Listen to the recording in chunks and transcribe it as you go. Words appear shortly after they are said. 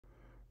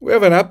We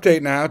have an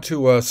update now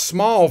to a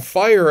small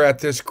fire at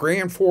this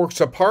Grand Forks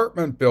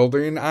apartment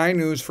building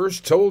iNewZ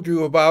first told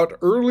you about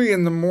early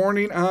in the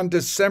morning on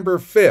December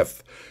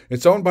 5th.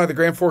 It's owned by the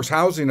Grand Forks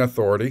Housing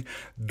Authority.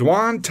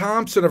 Dwan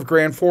Thompson of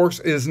Grand Forks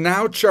is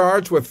now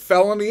charged with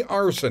felony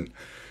arson.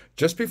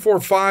 Just before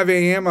 5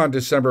 a.m. on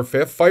December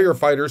 5th,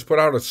 firefighters put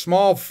out a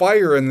small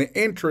fire in the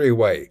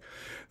entryway.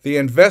 The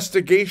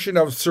investigation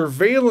of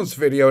surveillance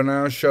video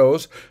now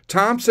shows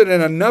Thompson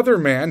and another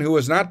man who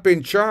has not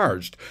been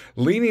charged,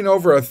 leaning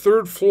over a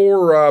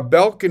third-floor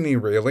balcony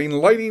railing,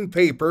 lighting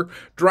paper,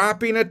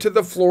 dropping it to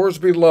the floors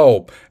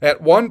below.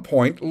 At one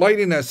point,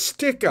 lighting a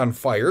stick on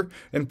fire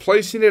and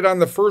placing it on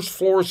the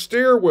first-floor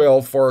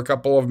stairwell for a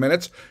couple of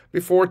minutes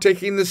before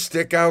taking the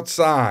stick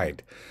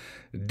outside.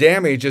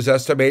 Damage is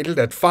estimated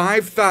at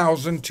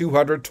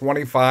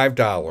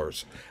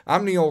 $5,225.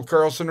 I'm Neil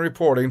Carlson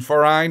reporting for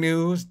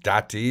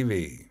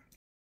iNewZ.TV.